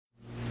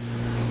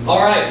All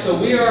right, so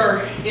we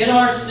are in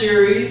our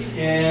series,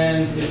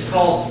 and it's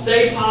called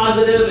Stay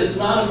Positive. It's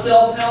not a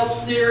self-help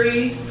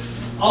series,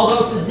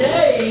 although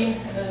today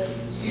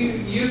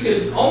you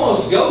could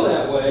almost go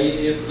that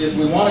way if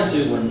we wanted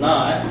to. We're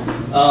not.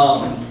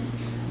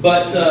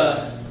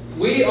 But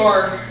we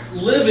are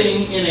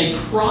living in a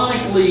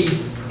chronically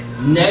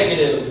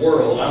negative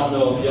world. I don't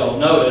know if y'all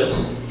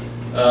noticed.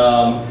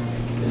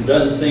 It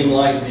doesn't seem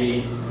like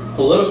the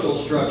political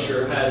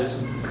structure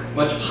has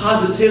much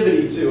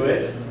positivity to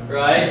it.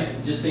 Right?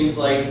 It just seems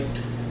like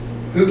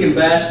who can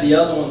bash the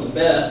other one the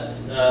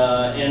best.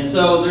 And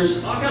so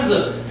there's all kinds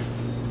of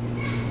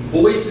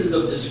voices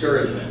of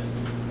discouragement,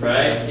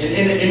 right?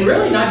 And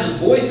really not just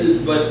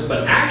voices, but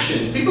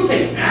actions. People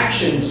take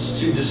actions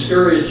to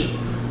discourage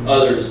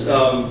others.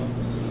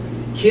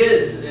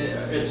 Kids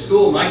at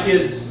school, my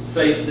kids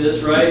face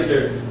this, right?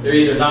 They're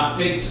either not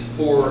picked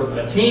for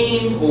a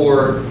team,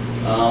 or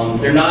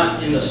they're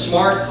not in the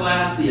smart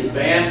class, the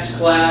advanced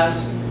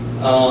class.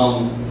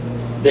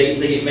 They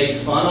get made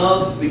fun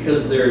of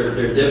because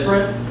they're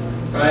different,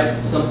 right?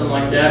 Something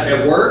like that.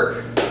 At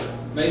work,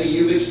 maybe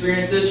you've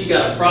experienced this. You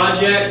got a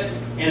project,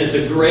 and it's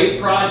a great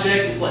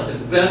project. It's like the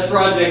best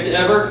project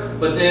ever,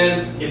 but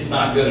then it's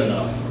not good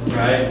enough,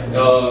 right?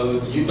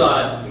 You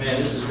thought, man,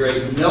 this is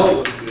great. You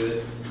know it was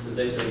good, but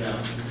they say no.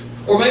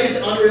 Or maybe it's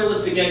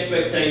unrealistic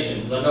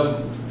expectations. I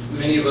know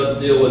many of us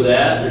deal with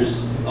that.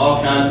 There's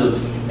all kinds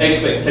of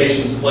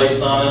expectations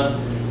placed on us.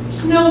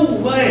 There's no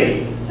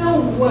way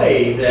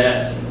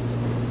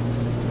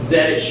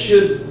that it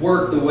should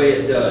work the way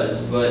it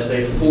does, but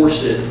they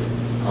force it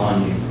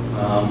on you.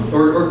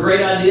 Or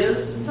great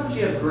ideas. Sometimes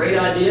you have great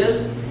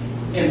ideas,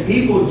 and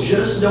people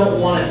just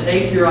don't want to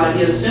take your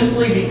ideas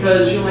simply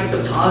because you're like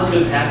the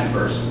positive, happy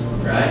person,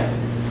 right?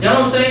 You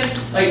know what I'm saying?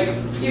 Like,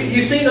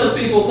 you've seen those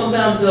people,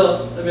 sometimes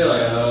they'll be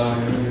like, oh,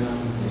 here we go.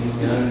 He's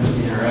got it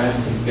again, right?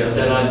 He's got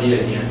that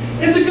idea again.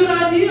 And it's a good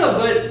idea,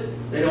 but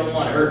they don't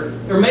want it.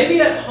 Or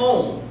maybe at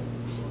home,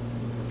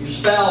 your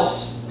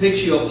spouse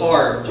picks you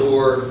apart,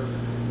 or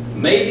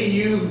maybe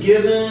you've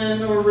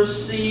given or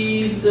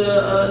received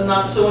a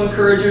not so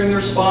encouraging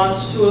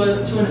response to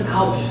an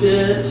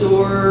outfit,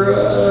 or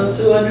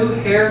to a new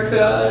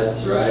haircut,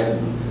 right?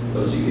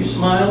 Those of you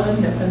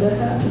smiling, that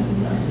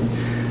happened. I see.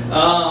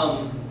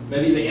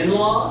 Maybe the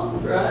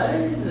in-laws, right?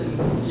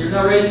 And you're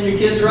not raising your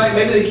kids right.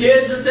 Maybe the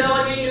kids are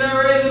telling you you're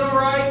not raising them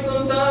right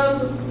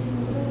sometimes.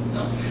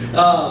 No.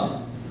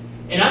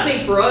 And I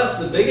think for us,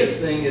 the biggest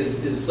thing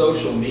is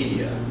social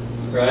media,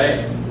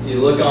 right? You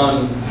look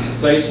on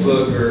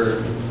Facebook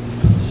or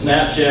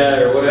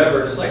Snapchat or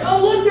whatever, it's like,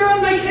 oh, look, they're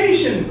on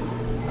vacation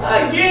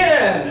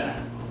again.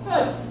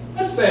 That's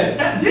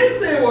fantastic.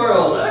 Disney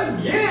World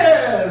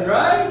again,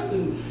 right?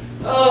 And,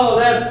 oh,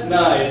 that's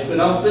nice. And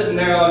I'm sitting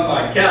there on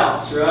my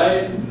couch,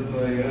 right? And I'm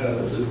like, oh,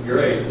 this is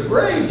great. The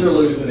Braves are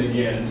losing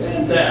again.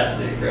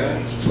 Fantastic,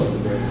 right? Love the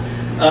Braves.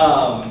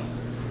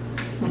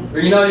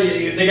 Or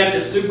they got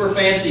this super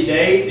fancy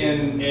date,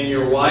 and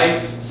your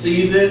wife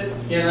sees it,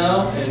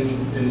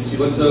 and she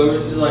looks over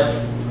and she's like,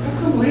 how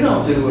come we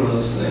don't do one of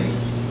those things?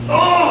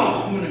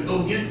 Oh, I'm gonna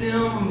go get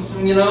them,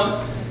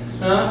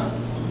 huh?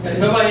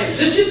 Nobody, is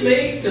this just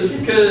me?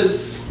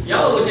 Because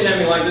y'all are looking at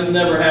me like this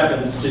never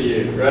happens to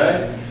you,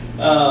 right?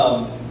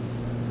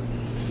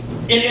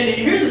 And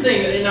here's the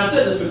thing, and I've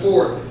said this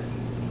before,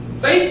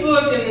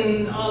 Facebook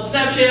and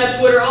Snapchat,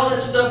 Twitter, all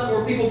that stuff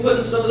where people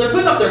they're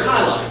putting up their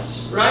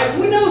highlights, right?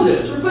 We know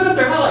this. We're putting up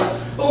their highlights.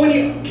 But when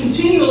you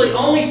continually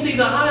only see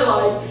the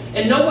highlights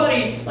and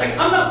nobody, like,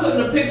 I'm not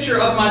putting a picture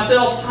of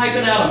myself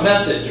typing out a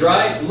message,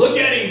 right? Look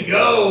at him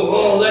go.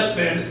 Oh, that's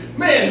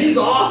man, he's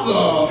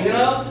awesome,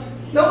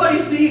 Nobody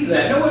sees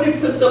that. Nobody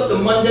puts up the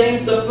mundane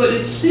stuff, but it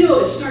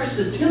starts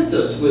to tempt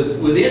us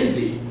with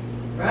envy,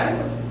 right?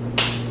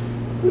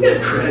 We got a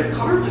credit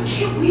card. Why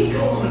can't we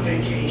go on a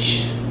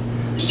vacation?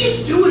 Let's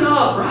just do it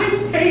up, right?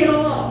 We'll pay it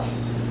off.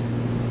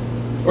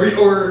 Or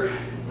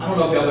I don't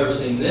know if y'all have ever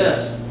seen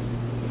this.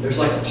 There's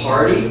like a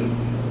party,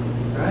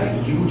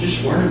 right? You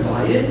just weren't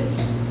invited,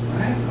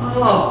 right?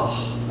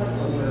 Oh, that's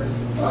the worst.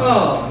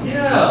 Oh,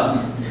 yeah.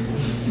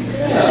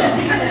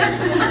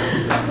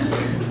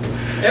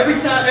 Every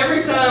time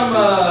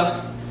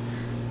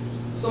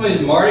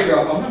somebody's Mardi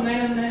Gras, I'm not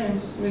naming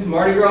names. Somebody's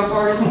Mardi Gras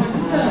party, I'm like,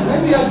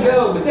 yeah, maybe I'll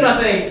go. But then I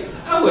think,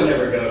 I would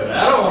never go to that.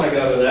 I don't want to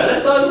go to that.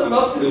 That sounds I'm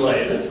up too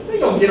late. They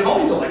don't get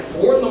home until like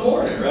 4 in the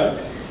morning, right?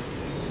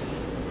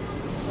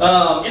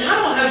 And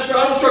I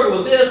don't struggle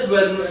with this,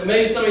 but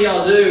maybe some of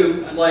y'all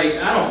do. Like,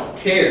 I don't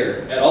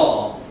care at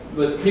all.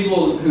 But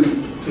people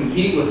who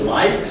compete with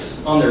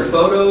likes on their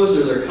photos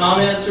or their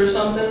comments or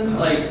something,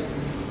 like,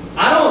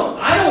 I don't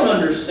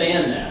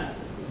understand that.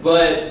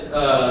 But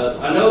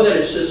I know that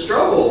it's a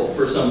struggle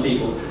for some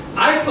people.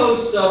 I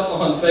post stuff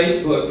on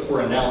Facebook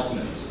for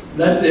announcements.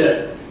 That's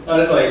it.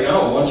 I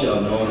don't want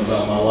y'all knowing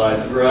about my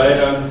life,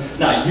 right?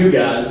 Not you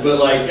guys, but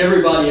like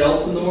everybody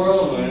else in the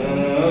world. I'm like, I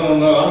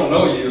don't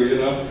know you,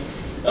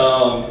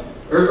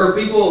 Or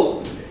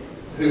people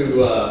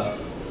who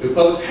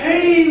post,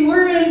 hey,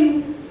 we're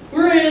in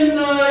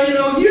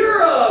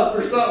Europe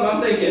or something.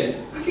 I'm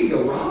thinking, I could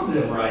go rob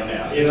them right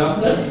now. You know,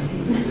 is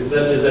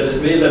that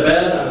just me? Is that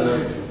bad? I don't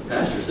know.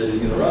 Pastor said he's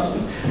going to rob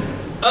some.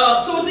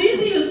 So it's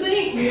easy to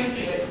think.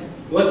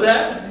 What's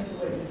that?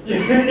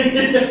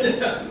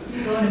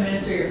 Going to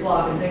minister your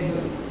flock and things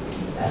would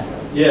happen.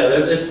 Yeah,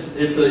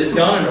 it's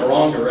gone in the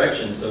wrong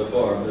direction so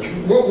far.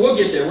 But we'll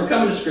get there. We're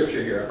coming to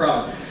Scripture here, I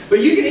promise. But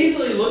you can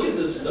easily look at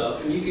this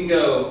stuff and you can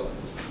go,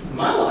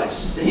 my life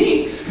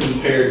stinks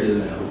compared to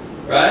them,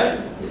 right?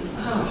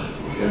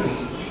 Oh, my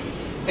goodness.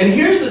 And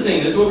here's the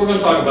thing. This is what we're going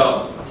to talk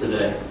about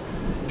today.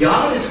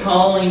 God is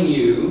calling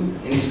you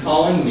and He's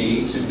calling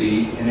me to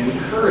be an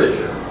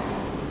encourager.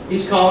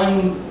 He's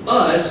calling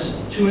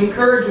us to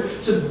encourage,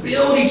 to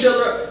build each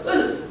other up.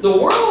 Listen, the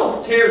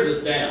world tears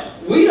us down.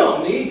 We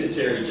don't need to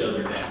tear each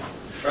other down,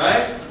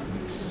 right?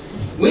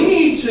 We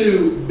need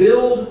to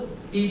build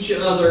each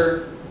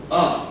other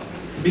up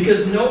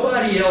because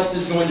nobody else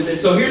is going to do.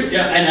 So here's,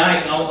 and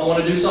I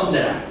want to do something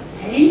that I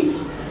hate.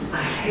 I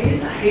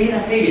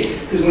hate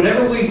it. Because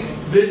whenever we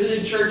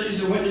visited churches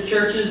or went to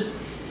churches,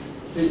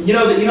 you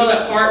know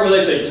that part where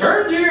they say,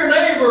 turn to your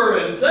neighbor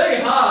and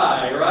say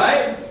hi,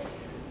 right?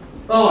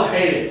 Oh, I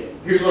hate it.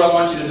 Here's what I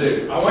want you to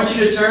do. I want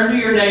you to turn to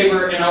your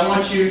neighbor and I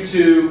want you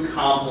to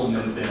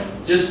compliment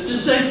them. Just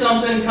say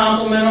something,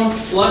 compliment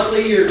them.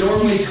 Luckily, you're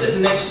normally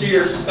sitting next to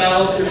your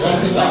spouse or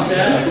something like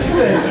that.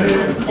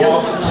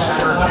 Awesome.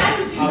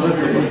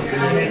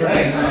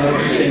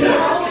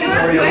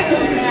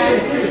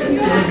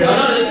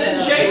 No,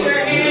 just shake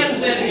their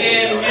hands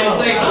and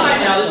say hi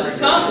now. This is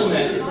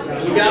compliment.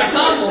 You got a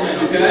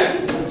compliment, okay?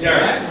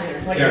 Jared.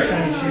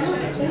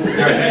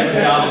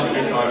 Good job on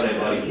the guitar today,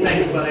 buddy.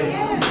 Thanks, buddy.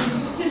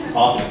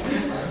 Awesome.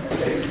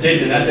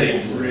 Jason, that's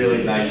a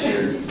really nice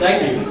shirt.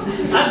 Thank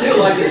you. I do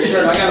like this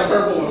shirt. I got a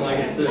purple one like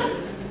it too.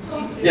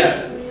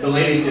 Yeah, the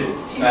ladies did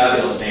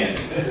fabulous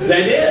dancing.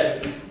 They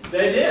did.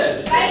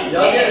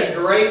 Y'all did a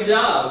great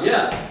job.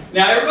 Yeah.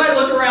 Now everybody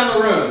look around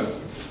the room.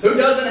 Who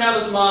doesn't have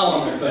a smile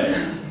on their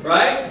face?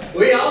 Right?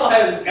 We all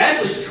have.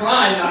 Ashley's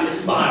trying not to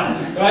smile.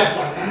 Right? She's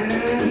like,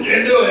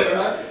 can't do it.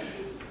 Right?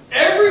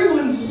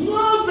 Everyone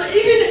loves it,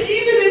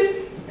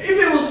 even if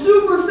it was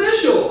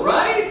superficial,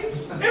 right?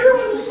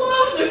 Everyone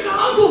loves a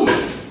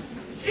compliment.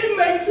 It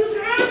makes us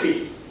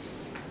happy.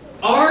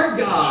 Our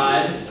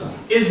God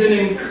is an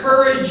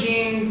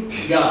encouraging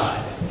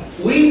God.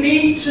 We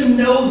need to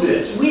know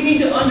this. We need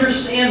to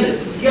understand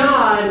this.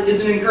 God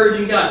is an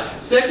encouraging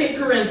God. 2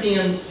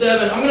 Corinthians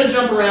 7. I'm going to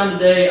jump around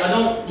today. I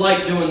don't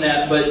like doing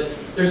that, but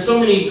there's so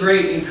many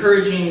great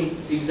encouraging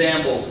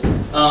examples.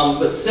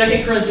 But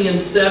 2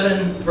 Corinthians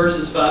 7,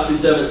 verses 5 through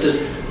 7 says,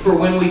 for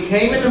when we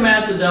came into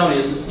Macedonia,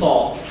 this is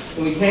Paul,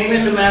 when we came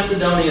into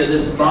Macedonia,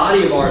 this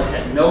body of ours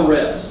had no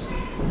rest.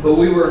 But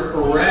we were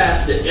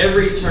harassed at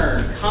every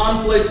turn,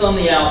 conflicts on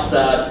the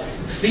outside,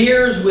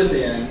 fears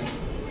within.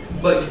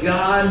 But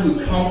God, who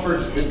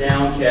comforts the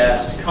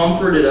downcast,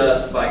 comforted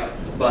us by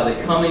the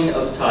coming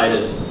of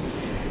Titus.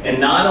 And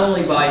not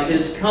only by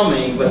his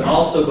coming, but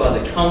also by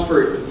the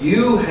comfort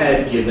you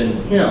had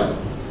given him.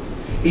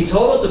 He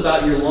told us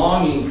about your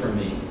longing for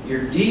me,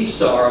 your deep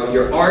sorrow,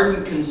 your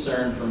ardent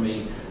concern for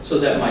me, so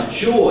that my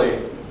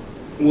joy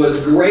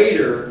was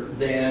greater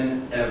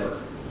than ever.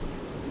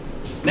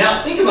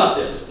 Now, think about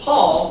this.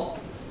 Paul,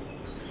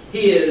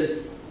 he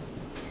is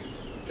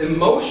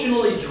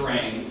emotionally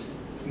drained,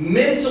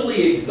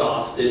 mentally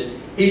exhausted.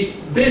 He's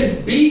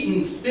been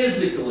beaten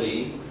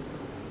physically,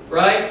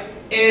 right?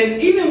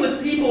 And even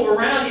with people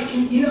around,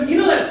 you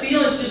know that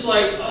feeling. It's just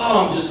like,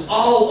 oh, I'm just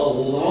all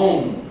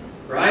alone,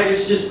 right?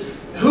 It's just,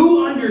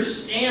 who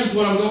understands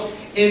what I'm going?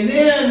 And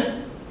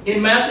then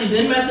he's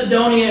in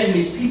Macedonia, and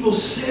these people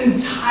send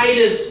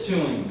Titus to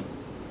him.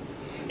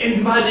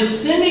 And by the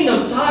sending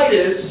of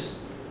Titus,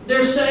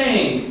 they're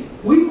saying,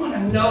 we want to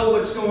know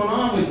what's going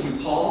on with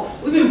you, Paul.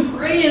 We've been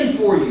praying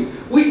for you.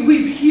 We've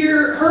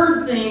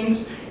heard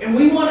things, and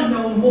we want to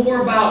know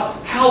more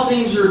about how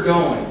things are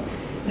going.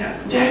 Now,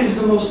 that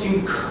is the most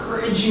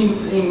encouraging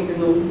thing in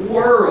the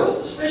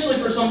world, especially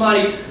for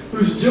somebody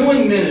who's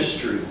doing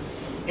ministry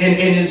and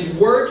is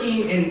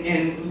working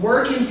and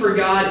working for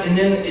God, and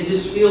then it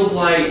just feels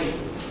like,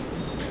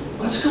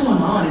 what's going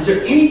on? Is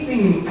there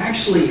anything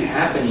actually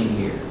happening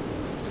here?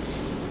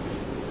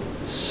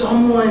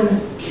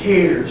 Someone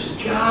cares.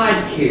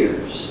 God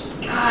cares.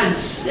 God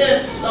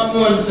sent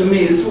someone to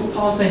me. This is what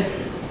Paul's saying.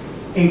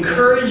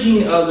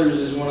 Encouraging others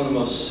is one of the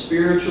most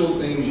spiritual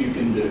things you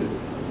can do.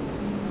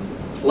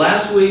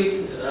 Last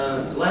week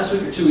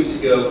or 2 weeks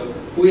ago,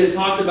 we had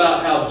talked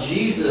about how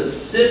Jesus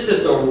sits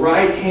at the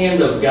right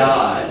hand of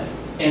God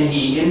and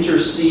He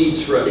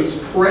intercedes for us.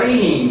 He's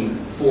praying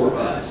for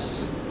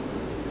us.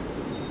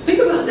 Think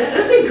about that.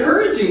 That's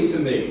encouraging to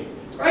me.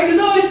 Right? Because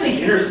I always think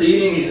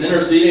interceding, He's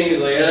interceding.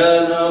 He's like,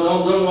 no,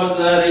 don't watch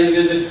that. He's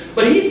good.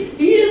 But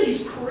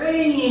He's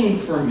praying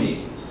for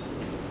me.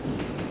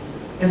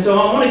 And so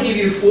I want to give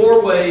you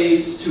 4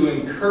 ways to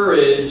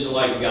encourage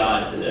like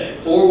God today.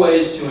 4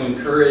 ways to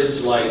encourage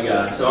like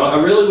God. So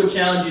I really would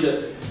challenge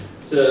you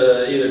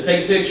to either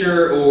take a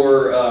picture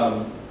or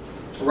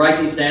write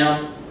these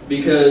down,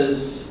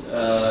 because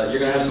you're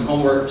going to have some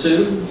homework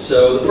too.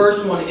 So the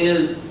first one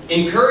is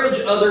Encourage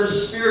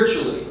others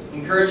spiritually.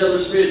 Encourage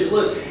others spiritually.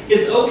 Look,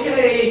 it's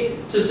okay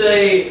to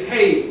say,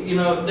 hey, you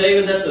know,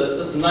 David, that's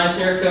a nice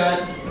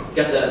haircut.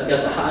 Got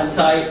the high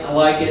tight. I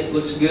like it.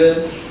 Looks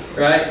good,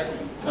 right?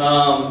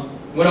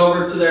 Went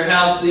over to their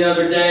house the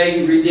other day.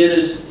 He redid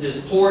his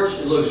porch.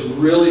 It looks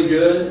really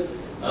good.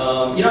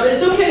 You know,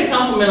 it's okay to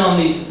compliment on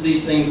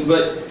these things,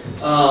 but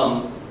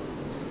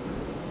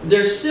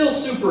they're still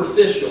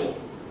superficial,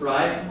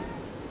 right?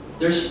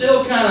 They're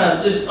still kind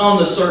of just on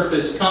the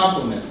surface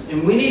compliments.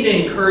 And we need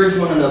to encourage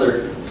one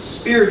another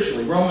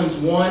spiritually. Romans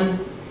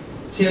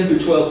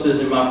 1:10-12 says,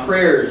 in my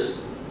prayers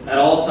at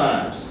all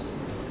times,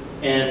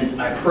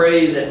 and I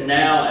pray that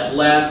now at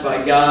last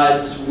by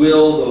God's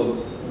will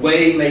the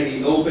way may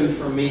be open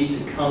for me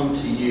to come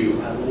to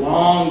you. I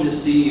long to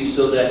see you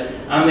so that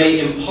I may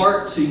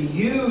impart to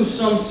you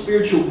some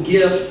spiritual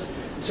gift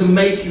to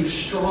make you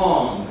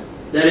strong.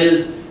 That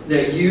is,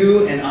 that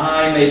you and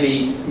I may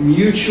be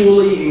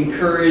mutually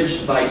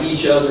encouraged by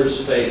each other's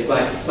faith,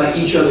 by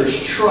each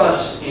other's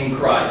trust in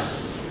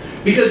Christ.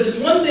 Because it's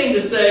one thing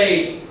to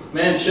say,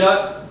 man,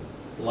 Chuck,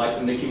 I like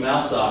the Mickey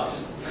Mouse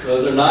socks.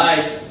 Those are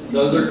nice.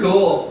 Those are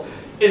cool.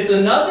 It's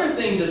another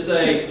thing to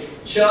say,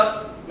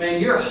 Chuck, man,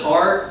 your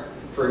heart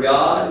for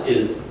God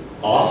is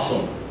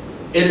awesome.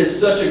 It is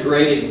such a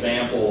great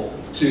example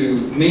to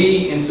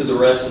me and to the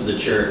rest of the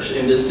church.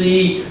 And to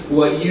see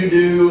what you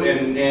do,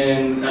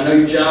 and I know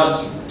your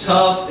job's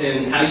tough,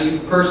 and how you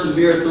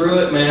persevere through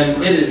it,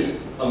 man, it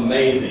is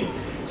amazing.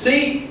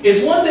 See,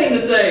 it's one thing to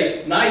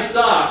say, nice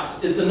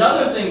socks. It's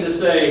another thing to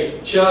say,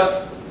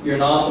 Chuck, you're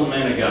an awesome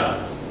man of God.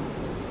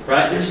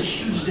 Right? There's a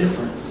huge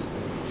difference.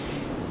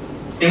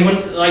 And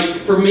when,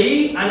 like, for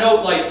me, I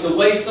know, like, the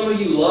way some of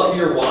you love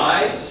your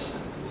wives,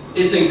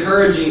 it's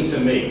encouraging to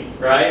me,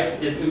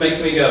 right? It makes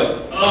me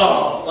go,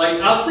 oh,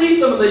 like, I'll see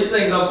some of these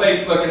things on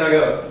Facebook and I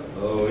go,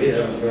 oh, we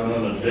haven't gone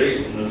on a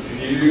date in a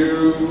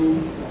few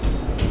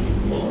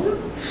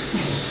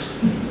months.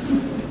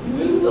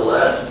 When's the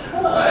last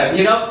time?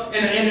 You know,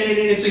 and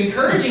it's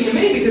encouraging to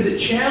me because it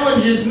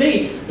challenges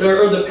me,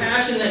 or the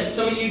passion that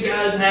some of you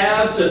guys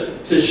have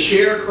to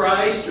share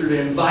Christ or to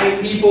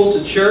invite people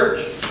to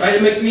church, right?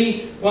 It makes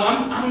me, well,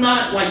 I'm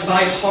not like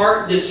by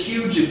heart this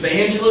huge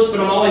evangelist, but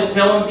I'm always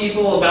telling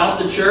people about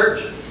the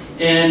church,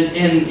 and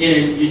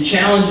it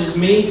challenges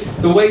me.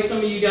 The way some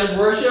of you guys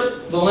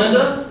worship,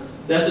 Belinda,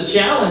 that's a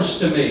challenge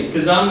to me,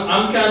 because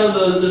I'm kind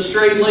of the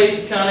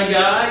straight-laced kind of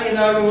guy, you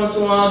know, every once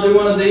in a while I'll do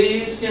one of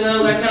these, you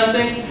know, that kind of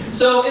thing.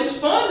 So it's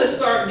fun to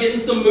start getting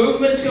some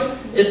movements going.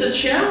 It's a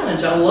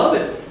challenge. I love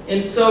it.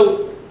 And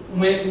so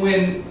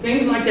when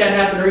things like that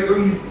happen, or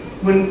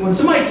when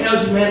somebody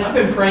tells you, man, I've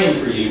been praying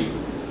for you,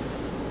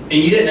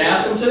 and you didn't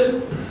ask them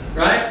to,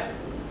 right?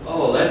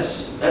 Oh,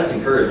 that's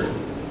encouraging.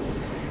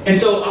 And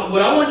so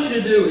what I want you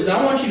to do is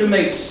I want you to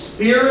make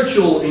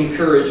spiritual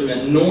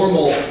encouragement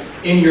normal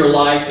in your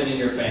life and in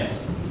your family.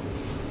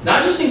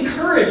 Not just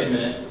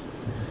encouragement,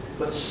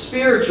 but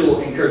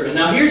spiritual encouragement.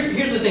 Now here's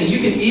the thing. You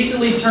can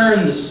easily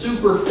turn the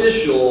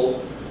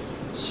superficial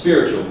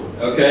spiritual,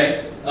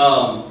 okay?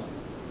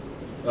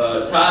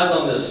 Ty's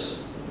on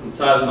this.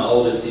 Ty's my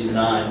oldest. He's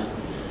 9.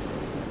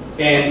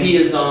 And he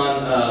is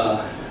on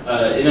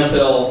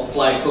NFL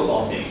flag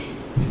football team.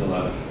 He's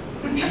 11.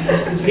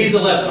 He's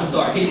 11. I'm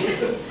sorry. He's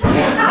hang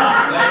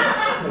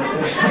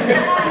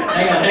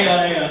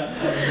on.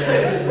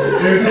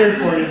 It's here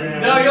for you,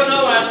 man. No, you'll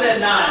know when I said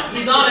 9.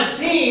 He's on a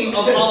team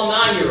of all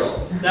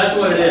 9-year-olds. That's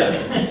what it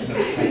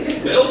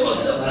is. Build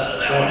myself out of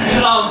that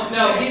one.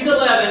 No, he's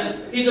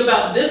 11. He's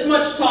about this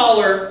much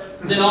taller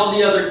than all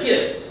the other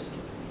kids.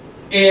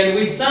 And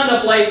we signed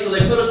up late, so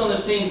they put us on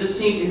this team. This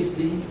team is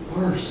the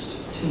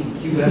worst team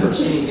you've ever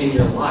seen in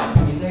your life.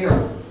 I mean, they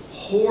are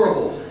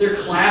horrible. They're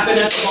clapping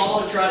at the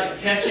ball to try to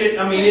catch it.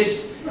 I mean,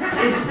 it's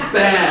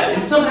bad.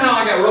 And somehow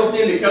I got roped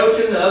into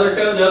coaching. The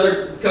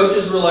other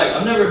coaches were like,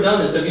 I've never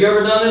done this. Have you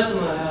ever done this?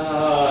 I'm like,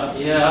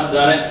 yeah, I've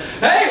done it.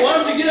 Hey, why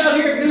don't you get out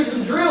here and do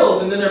some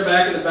drills? And then they're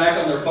back in the back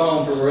on their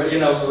phone for the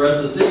rest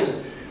of the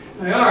season.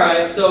 I'm like, all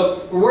right.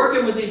 So we're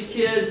working with these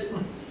kids.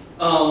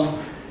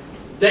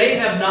 They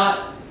have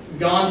not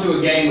gone to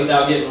a game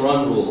without getting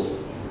run ruled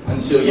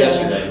until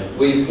yesterday.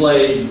 We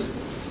played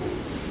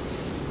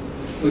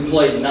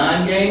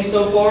 9 games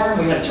so far.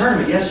 We had a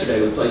tournament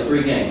yesterday. We played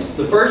 3 games.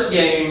 The first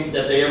game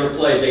that they ever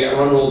played, they got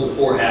run ruled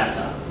before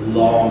halftime.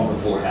 Long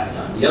before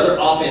halftime. The other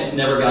offense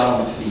never got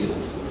on the field.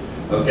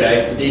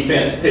 Okay? The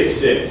defense picked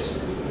 6.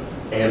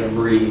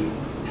 Every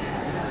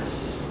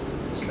pass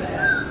was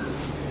bad.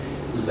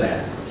 It was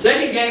bad.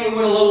 Second game, we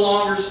went a little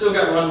longer, still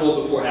got run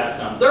ruled before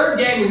halftime. Third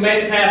game, we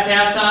made it past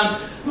halftime.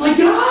 I'm like,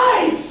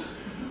 guys,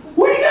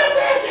 we got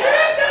past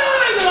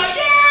halftime! They're like,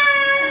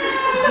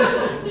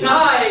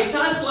 yeah!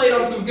 Ty's played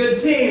on some good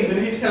teams, and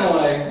he's kind of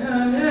like,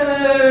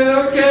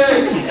 yeah,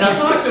 okay. And I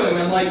talked to him,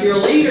 and I'm like, you're a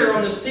leader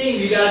on this team.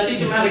 You got to teach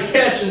them how to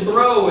catch and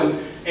throw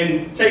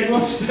and take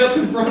one step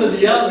in front of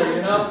the other,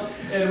 you know,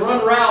 and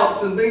run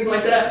routes and things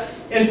like that.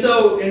 And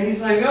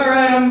he's like, all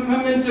right,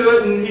 I'm into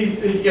it. And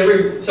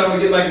every time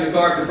we get back in the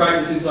car after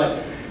practice, he's like,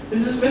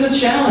 this has been a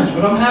challenge,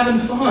 but I'm having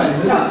fun.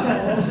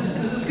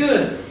 This is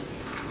good.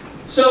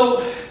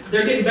 So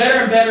they're getting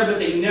better and better, but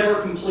they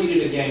never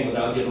completed a game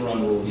without getting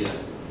run ruled yet.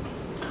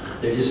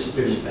 They're just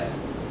bad.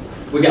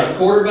 We got a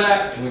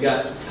quarterback and we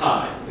got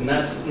Ty, and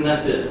that's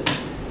it.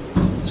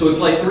 So we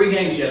played 3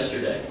 games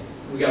yesterday.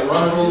 We got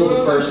run ruled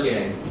the first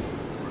game.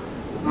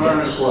 We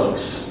got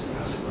close. I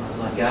was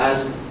like,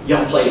 guys,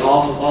 y'all played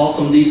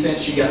awesome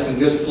defense. You got some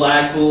good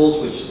flag pulls,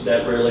 which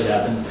that rarely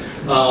happens.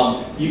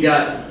 You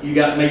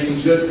got made some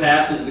good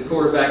passes. The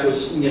quarterback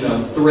was,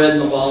 threading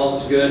the ball. It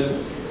was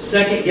good.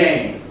 Second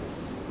game,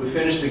 we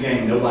finished the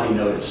game. Nobody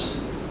noticed.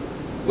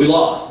 We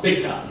lost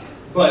big time,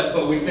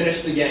 but we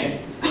finished the game.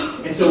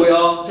 And so we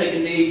all take a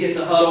knee, get in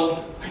the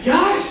huddle. Like,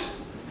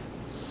 guys,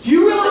 do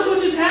you realize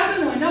what just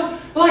happened? Like, no.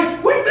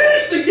 Like, we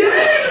finished the game.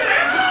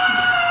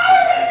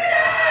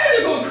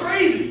 They're going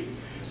crazy.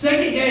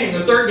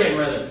 Third game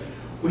rather.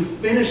 We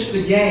finished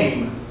the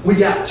game. We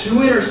got 2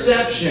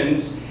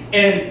 interceptions.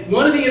 And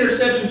one of the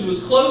interceptions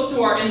was close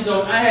to our end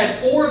zone. I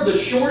had 4 of the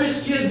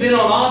shortest kids in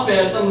on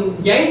offense. I'm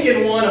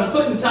yanking one. I'm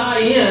putting Ty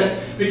in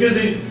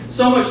because he's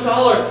so much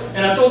taller.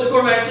 And I told the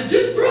quarterback, I said,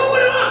 just throw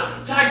it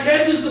up. Ty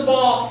catches the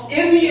ball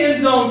in the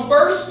end zone.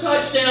 First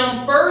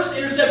touchdown, first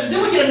interception.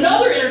 Then we get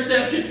another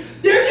interception.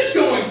 They're just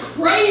going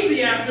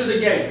crazy after the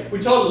game. We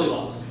totally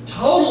lost.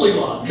 Totally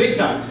lost. Big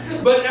time.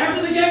 But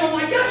after the game, I'm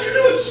like, guys, you're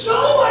doing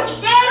so much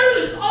better.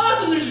 That's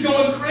awesome. They're just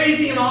going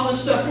crazy and all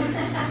this stuff.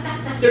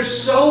 They're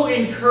so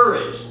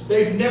encouraged.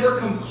 They've never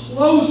come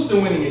close to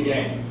winning a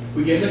game.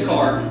 We get in the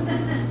car.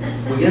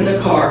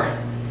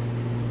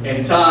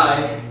 And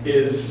Ty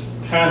is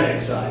kind of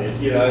excited.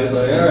 He's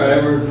like, all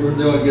right, we're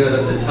doing good. I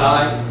said,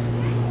 Ty,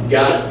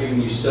 God's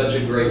given you such a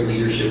great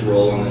leadership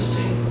role on this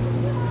team.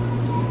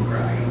 I'm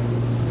crying.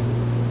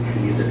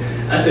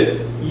 I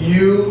said,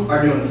 you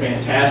are doing a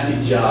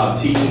fantastic job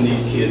teaching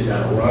these kids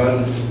how to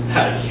run,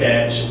 how to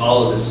catch,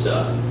 all of this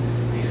stuff.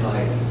 And he's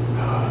like,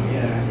 oh,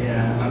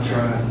 yeah, I'm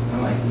trying.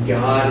 I'm like,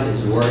 God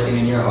is working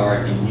in your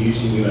heart and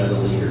using you as a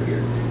leader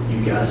here.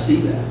 You've got to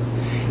see that.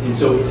 And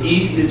so it's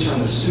easy to turn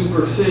the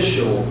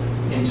superficial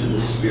into the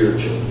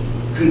spiritual.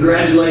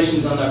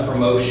 Congratulations on that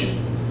promotion.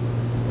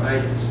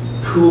 Right? It's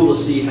cool to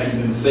see how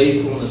you've been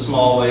faithful in the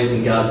small ways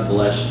and God's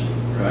blessed you.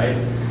 Right?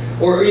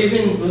 Or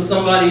even with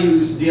somebody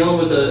who's dealing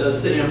with a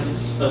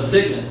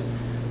sickness.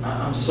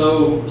 I'm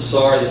so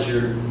sorry that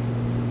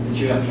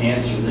you have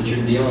cancer, that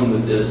you're dealing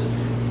with this.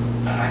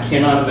 I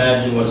cannot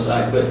imagine what it's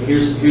like. But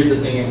here's the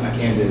thing I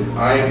can do.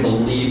 I am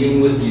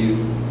believing with you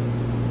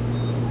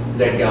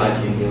that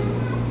God can heal you.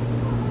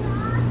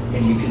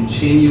 And you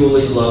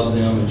continually love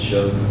them and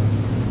show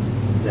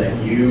them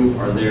that you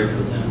are there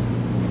for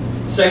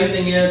them. Second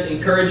thing is,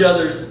 encourage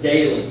others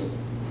daily.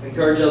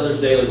 Encourage others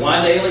daily.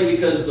 Why daily?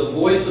 Because the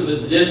voice of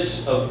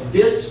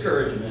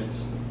discouragement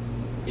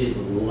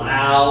is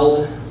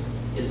loud.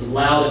 It's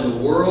loud in the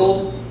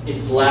world.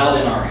 It's loud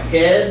in our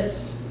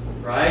heads.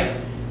 Right?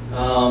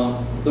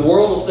 The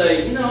world will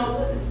say,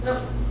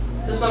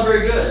 that's not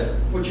very good,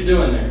 what you're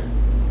doing there.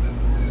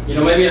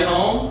 Maybe at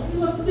home, you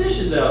left the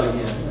dishes out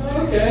again.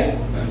 Okay.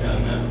 I've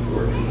gotten that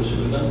before because I should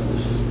have done the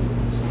dishes.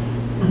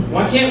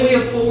 Why can't we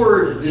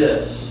afford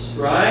this,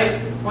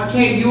 right? Why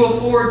can't you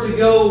afford to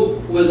go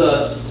with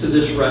us to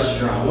this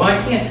restaurant? Why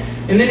can't?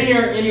 And then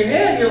in your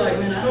head, you're like,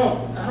 man, I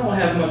don't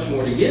have much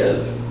more to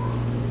give.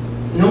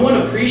 No one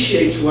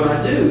appreciates what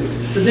I do.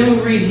 But then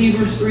we read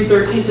Hebrews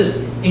 3:13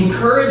 says,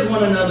 encourage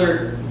one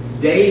another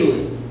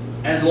daily,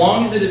 as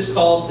long as it is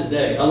called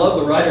today. I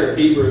love the writer of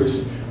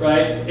Hebrews,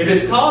 right? If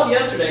it's called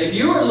yesterday, if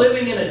you are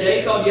living in a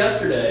day called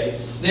yesterday,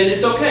 then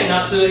it's okay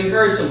not to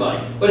encourage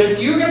somebody. But if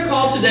you're going to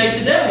call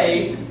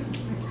today,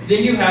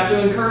 then you have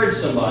to encourage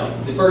somebody.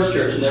 The first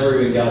church never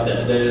even got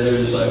that. They're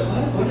just like,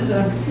 what is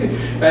that?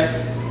 Right?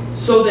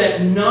 So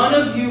that none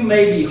of you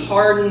may be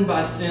hardened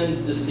by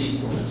sin's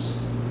deceitfulness.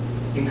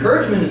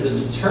 Encouragement is a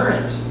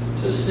deterrent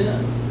to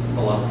sin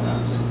a lot of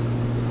times.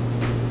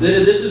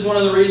 This is one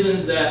of the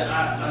reasons that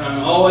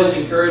I'm always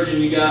encouraging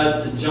you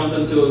guys to jump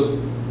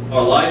into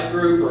our life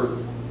group or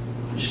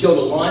just go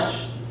to lunch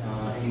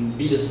and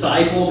be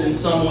discipled in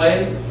some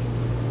way.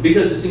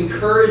 Because it's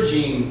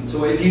encouraging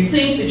to, if you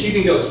think that you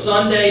can go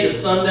Sunday to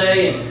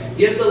Sunday and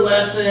get the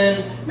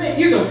lesson, man,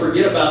 you're going to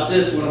forget about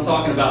this, what I'm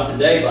talking about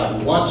today, by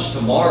lunch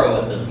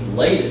tomorrow at the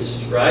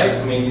latest, right?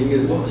 I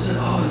mean, what was it?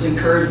 Oh, it was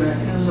encouragement.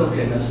 Yeah, it was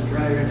okay message,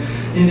 right?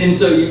 And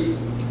so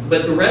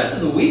but the rest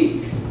of the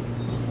week,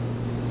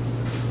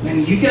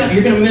 man, you're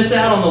going to miss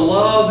out on the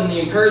love and the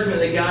encouragement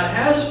that God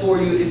has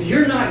for you if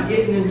you're not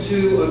getting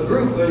into a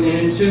group and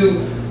into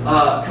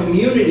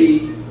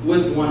community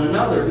with one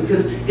another,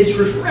 because it's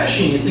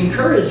refreshing, it's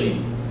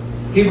encouraging.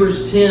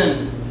 Hebrews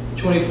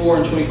 10:24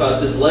 and 25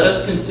 says, let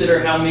us consider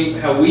how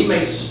we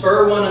may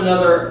spur one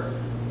another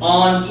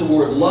on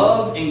toward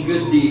love and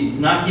good deeds,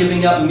 not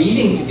giving up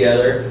meeting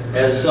together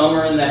as some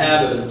are in the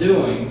habit of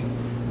doing,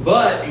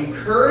 but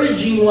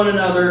encouraging one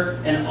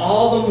another, and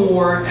all the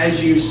more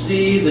as you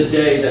see the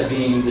day, that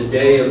being the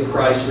day of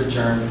Christ's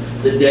return,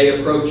 the day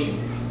approaching.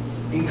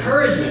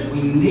 Encouragement,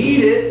 we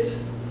need it,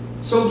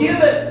 so give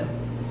it.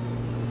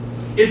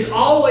 It's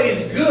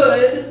always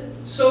good,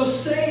 so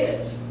say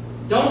it.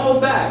 Don't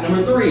hold back.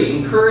 Number 3,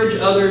 encourage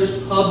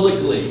others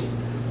publicly.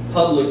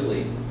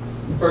 Publicly.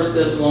 1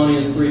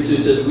 Thessalonians 3:2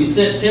 says, we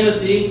sent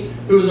Timothy,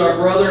 who is our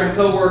brother and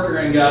co-worker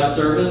in God's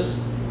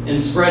service, in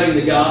spreading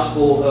the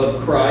gospel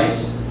of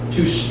Christ,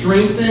 to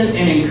strengthen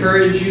and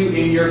encourage you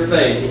in your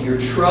faith, in your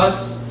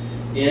trust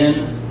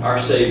in our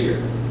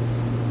Savior.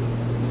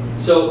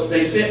 So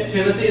they sent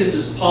Timothy. This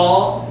is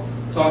Paul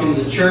talking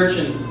to the church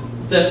in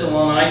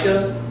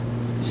Thessalonica.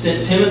 He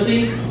sent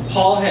Timothy.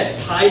 Paul had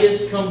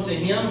Titus come to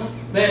him.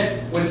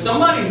 Man, when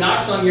somebody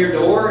knocks on your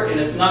door and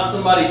it's not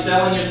somebody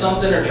selling you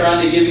something or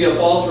trying to give you a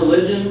false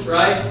religion,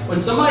 right? When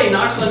somebody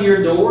knocks on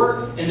your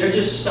door and they're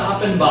just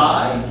stopping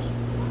by,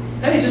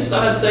 hey, just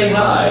thought I'd say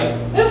hi.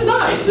 That's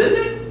nice,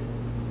 isn't it?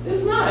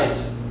 It's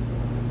nice.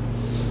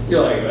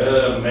 You're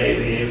like,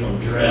 maybe if I'm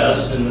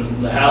dressed and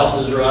the house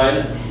is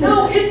right.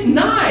 No, it's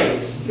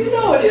nice. You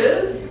know it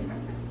is.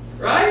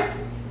 Right?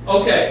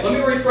 Okay, let me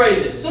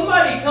rephrase it.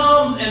 Somebody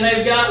comes and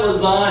they've got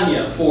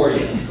lasagna for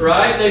you,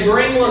 right? They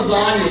bring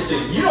lasagna to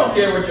you. You don't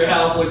care what your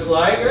house looks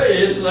like. Right?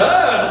 It's,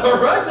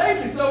 all right, thank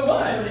you so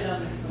much.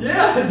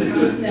 Yeah,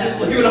 just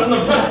leave it on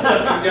the front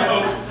step and go.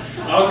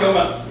 I'll come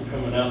out. I'm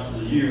coming out to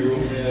you.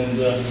 And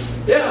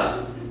yeah,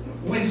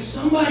 when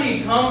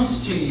somebody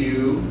comes to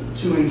you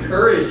to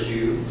encourage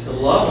you, to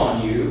love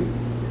on you,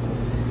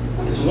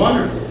 it's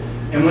wonderful.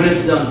 And when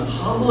it's done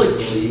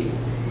publicly,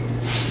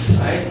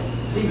 right,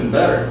 it's even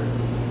better.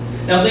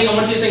 Now, I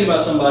want you to think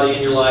about somebody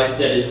in your life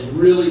that is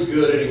really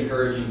good at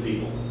encouraging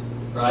people,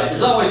 right?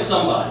 There's always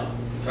somebody,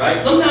 right?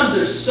 Sometimes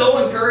they're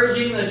so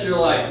encouraging that you're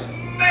like,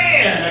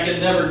 man, I could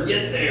never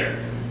get there.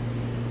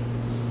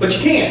 But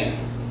you can.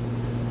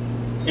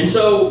 And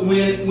so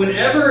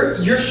whenever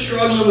you're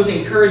struggling with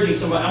encouraging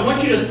somebody, I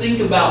want you to think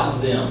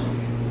about them.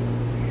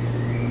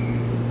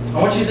 I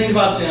want you to think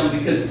about them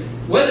because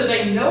whether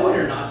they know it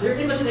or not, they're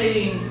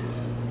imitating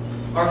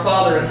our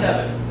Father in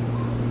heaven.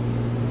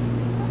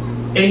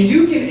 And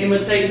you can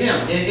imitate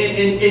them.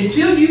 And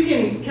until you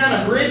can kind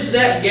of bridge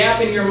that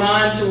gap in your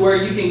mind to where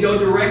you can go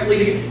directly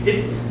to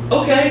it,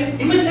 okay,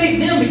 imitate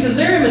them because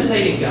they're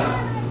imitating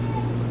God.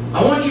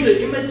 I want you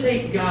to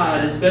imitate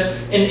God as best.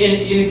 And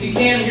if you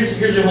can,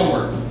 here's your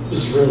homework.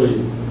 This is really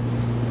easy.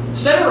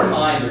 Set a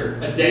reminder,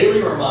 a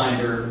daily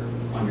reminder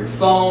on your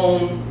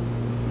phone,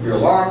 your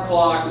alarm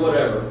clock,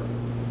 whatever,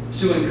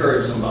 to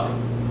encourage somebody.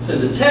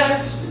 Send a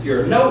text. If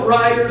you're a note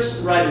writer,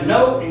 write a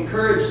note,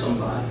 encourage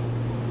somebody.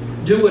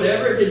 Do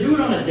whatever, do it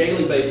on a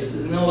daily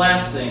basis. And the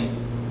last thing,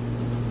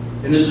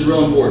 and this is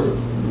real important,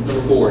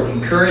 number 4,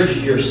 encourage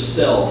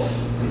yourself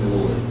in the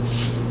Lord.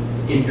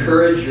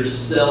 Encourage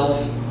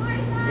yourself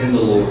in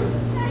the Lord.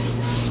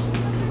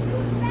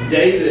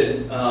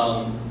 David,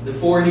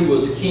 before he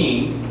was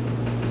king,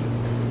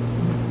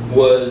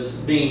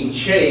 was being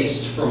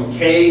chased from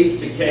cave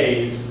to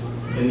cave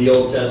in the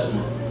Old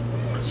Testament.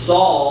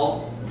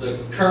 Saul, the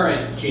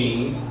current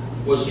king,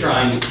 was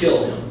trying to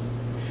kill him.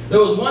 There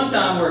was one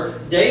time where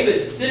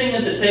David's sitting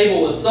at the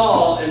table with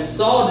Saul, and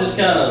Saul just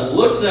kind of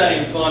looks at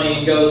him funny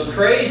and goes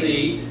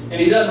crazy, and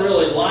he doesn't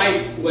really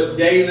like what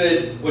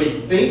he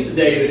thinks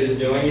David is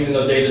doing, even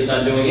though David's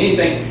not doing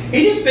anything.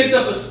 He just picks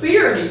up a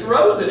spear and he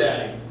throws it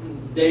at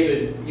him.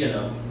 David,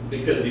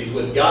 because he's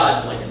with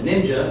God, he's like a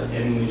ninja,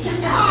 and he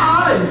just,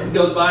 and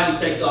goes by and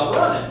he takes off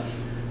running,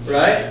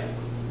 right?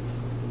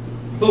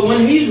 But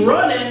when he's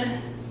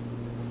running,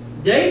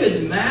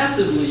 David's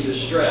massively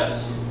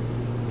distressed.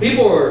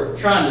 People are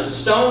trying to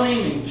stone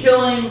him and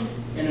kill him.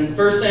 And in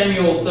 1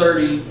 Samuel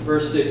 30,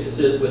 verse 6, it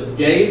says, but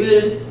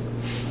David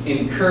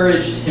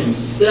encouraged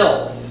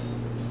himself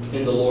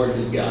in the Lord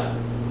his God.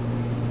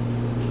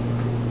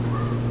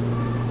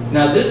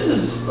 Now, this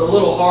is a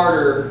little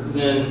harder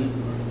than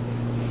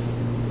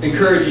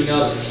encouraging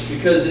others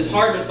because it's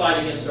hard to fight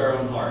against our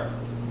own heart.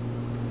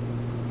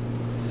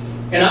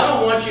 And I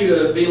don't want you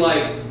to be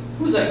like,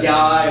 who's that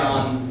guy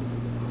on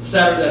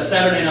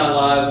Saturday Night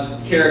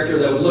Live character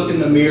that would look in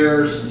the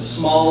mirror,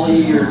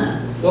 Smalley, or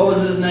what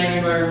was his name?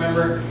 Anybody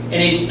remember?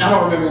 And I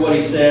don't remember what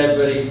he said,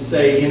 but he'd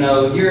say,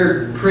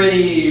 you're pretty,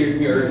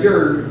 you're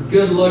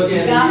good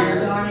looking.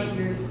 Gosh darn it,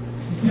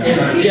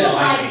 people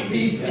like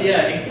me.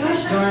 And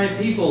gosh darn it,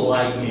 people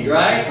like me,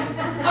 right?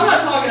 I'm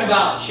not talking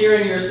about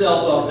cheering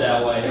yourself up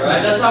that way,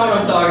 right? That's not what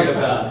I'm talking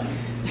about.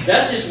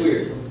 That's just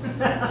weird.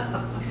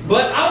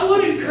 But I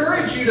would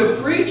encourage you to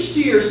preach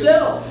to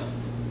yourself.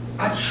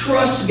 I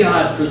trust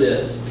God for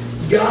this.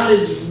 God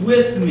is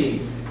with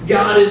me.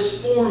 God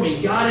is for me.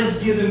 God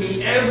has given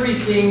me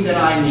everything that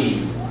I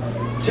need.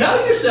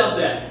 Tell yourself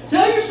that.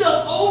 Tell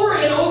yourself over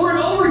and over and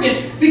over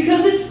again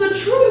because it's the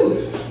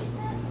truth.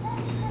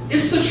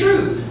 It's the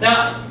truth.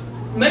 Now,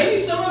 maybe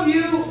some of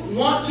you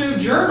want to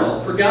journal.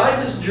 For guys,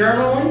 it's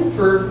journaling.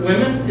 For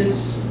women,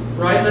 it's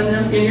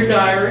writing in your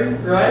diary,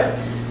 right?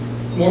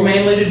 More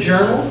manly to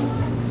journal,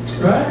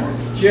 right?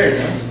 Jared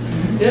knows.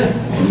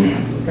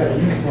 Yeah. Got a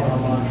unicorn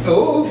on mine.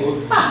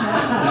 Oh,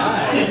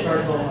 nice.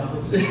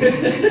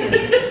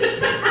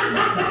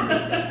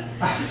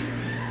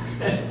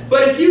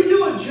 But if you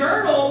do a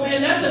journal,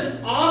 man, that's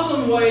an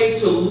awesome way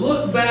to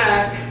look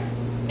back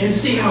and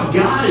see how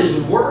God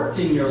has worked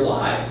in your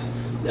life.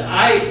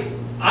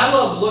 I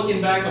love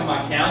looking back on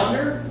my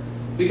calendar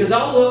because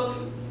I'll look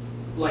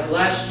like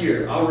last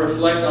year. I'll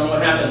reflect on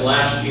what happened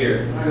last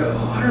year. I go,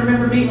 oh, I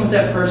remember meeting with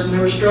that person. They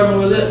were struggling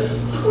with it.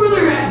 Look where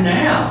they're at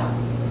now.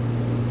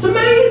 It's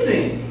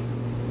amazing.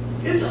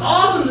 It's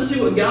awesome to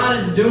see what God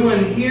is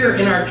doing here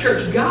in our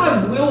church.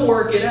 God will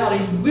work it out.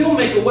 He will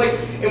make a way.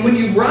 And when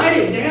you write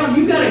it down,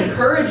 you've got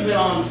encouragement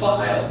on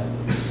file.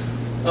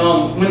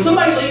 When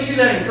somebody leaves you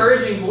that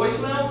encouraging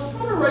voicemail, I'm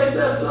going to erase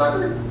that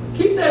sucker.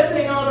 Keep that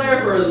thing on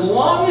there for as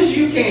long as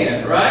you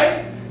can,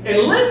 right? And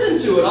listen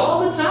to it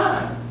all the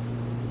time.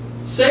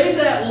 Save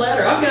that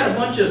letter. I've got a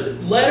bunch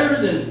of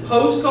letters and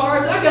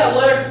postcards.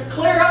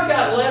 Claire, I've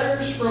got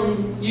letters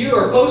from you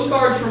or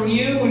postcards from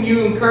you when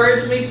you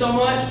encouraged me so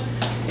much.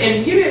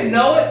 And you didn't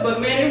know it, but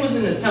man, it was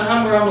in a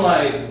time where I'm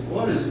like,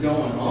 what is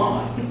going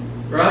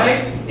on?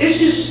 Right? It's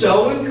just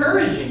so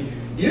encouraging.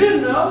 You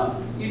didn't know.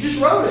 You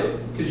just wrote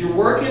it because you're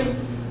working.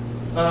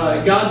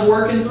 God's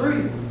working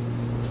through you.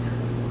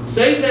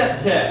 Save that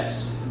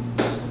text.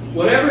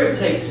 Whatever it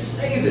takes,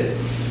 save it.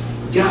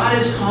 God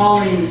is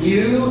calling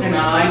you and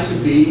I to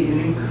be an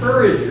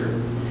encourager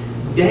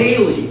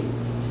daily,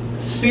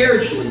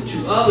 spiritually,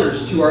 to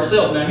others, to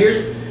ourselves. Now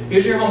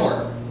here's your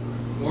homework.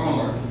 More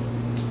homework.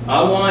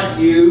 I want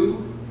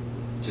you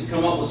to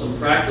come up with some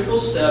practical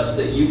steps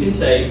that you can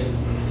take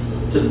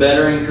to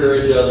better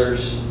encourage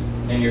others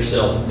and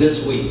yourself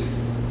this week.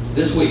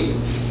 This week,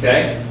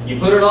 okay? You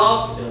put it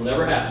off, it'll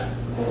never happen,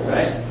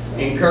 right?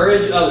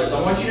 Encourage others.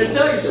 I want you to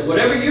tell yourself,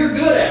 whatever you're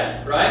good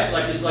at, right?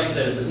 Like I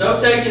said, if it's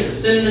note-taking, if it's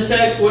sending a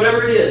text,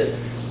 whatever it is,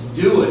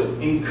 do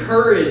it.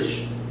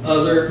 Encourage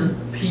other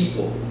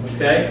people,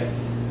 okay?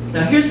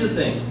 Now here's the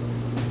thing.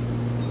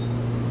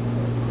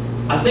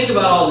 I think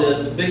about all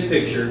this, big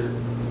picture,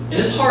 and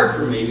it's hard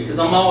for me because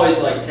I'm always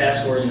like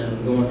task-oriented.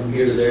 I'm going from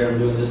here to there, I'm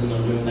doing this and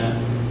I'm doing that.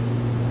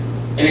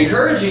 And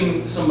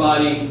encouraging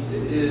somebody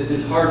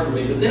is hard for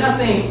me. But then I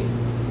think,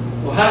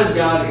 well, how does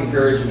God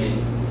encourage me?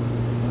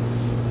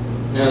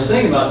 And I was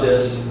thinking about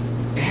this,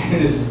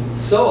 and it's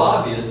so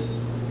obvious,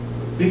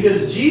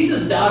 because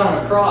Jesus died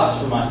on a cross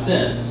for my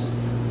sins.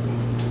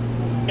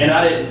 And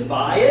I didn't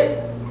buy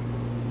it.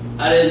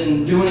 I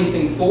didn't do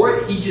anything for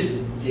it. He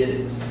just did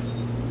it.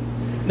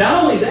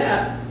 Not only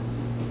that,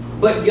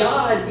 but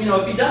God,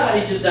 if he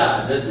died, he just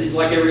died. He's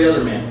like every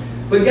other man.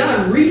 But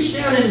God reached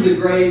down into the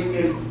grave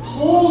and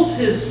pulls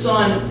his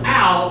Son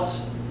out,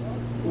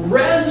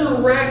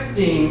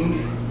 resurrecting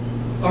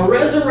a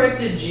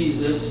resurrected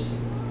Jesus.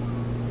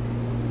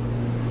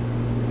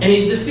 And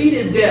he's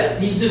defeated death.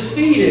 He's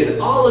defeated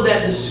all of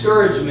that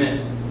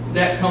discouragement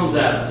that comes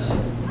at us.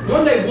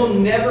 One day we'll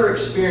never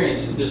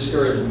experience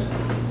discouragement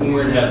when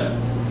we're in heaven.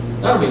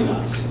 That'll be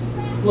nice.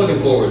 I'm looking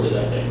forward to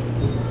that day.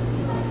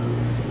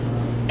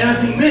 And I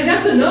think, man,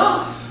 that's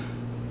enough.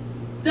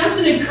 That's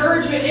an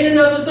encouragement in and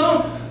of its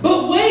own.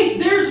 But wait,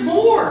 there's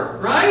more,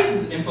 right?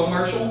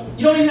 Infomercial.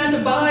 You don't even have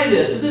to buy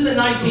this. This isn't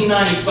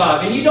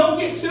 1995. And you don't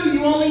get two,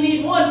 you only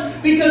need one.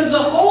 Because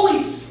the Holy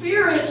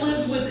Spirit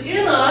lives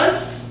within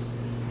us.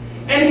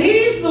 And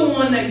He's the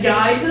one that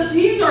guides us.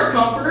 He's our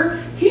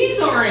comforter.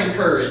 He's our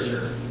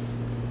encourager.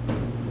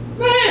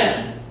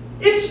 Man,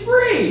 it's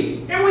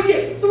free. And we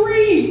get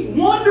 3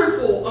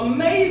 wonderful,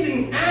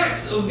 amazing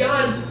acts of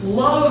God's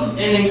love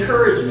and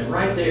encouragement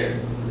right there.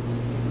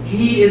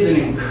 He is an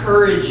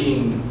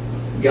encouraging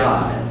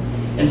God.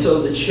 And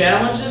so the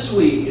challenge this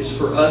week is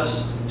for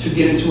us to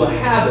get into a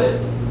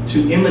habit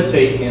to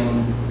imitate Him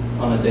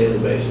on a daily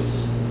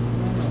basis.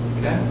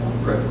 Okay?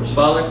 I'll pray for us.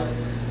 Father,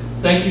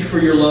 thank you for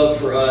your love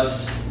for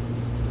us.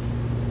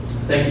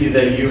 Thank you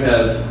that you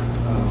have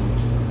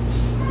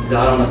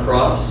died on the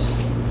cross.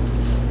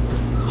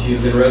 That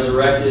you've been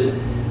resurrected.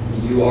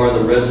 You are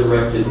the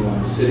resurrected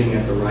one sitting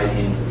at the right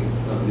hand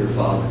of your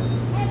Father.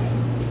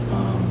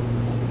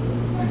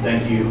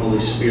 Thank you,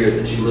 Holy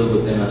Spirit, that you live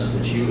within us,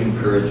 that you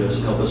encourage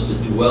us. Help us to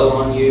dwell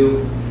on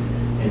you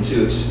and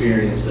to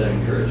experience that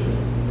encouragement.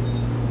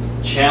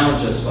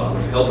 Challenge us,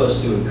 Father. Help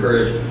us to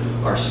encourage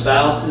our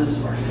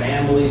spouses, our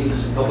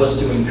families. Help us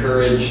to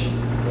encourage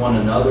one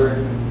another.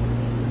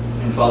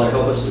 And Father,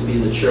 help us to be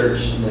the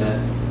church that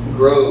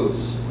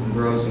grows and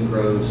grows and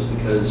grows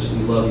because we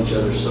love each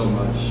other so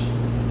much,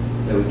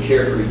 that we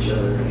care for each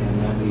other, and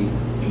that we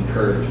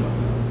encourage one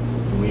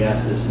another. And we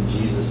ask this in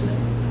Jesus'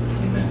 name.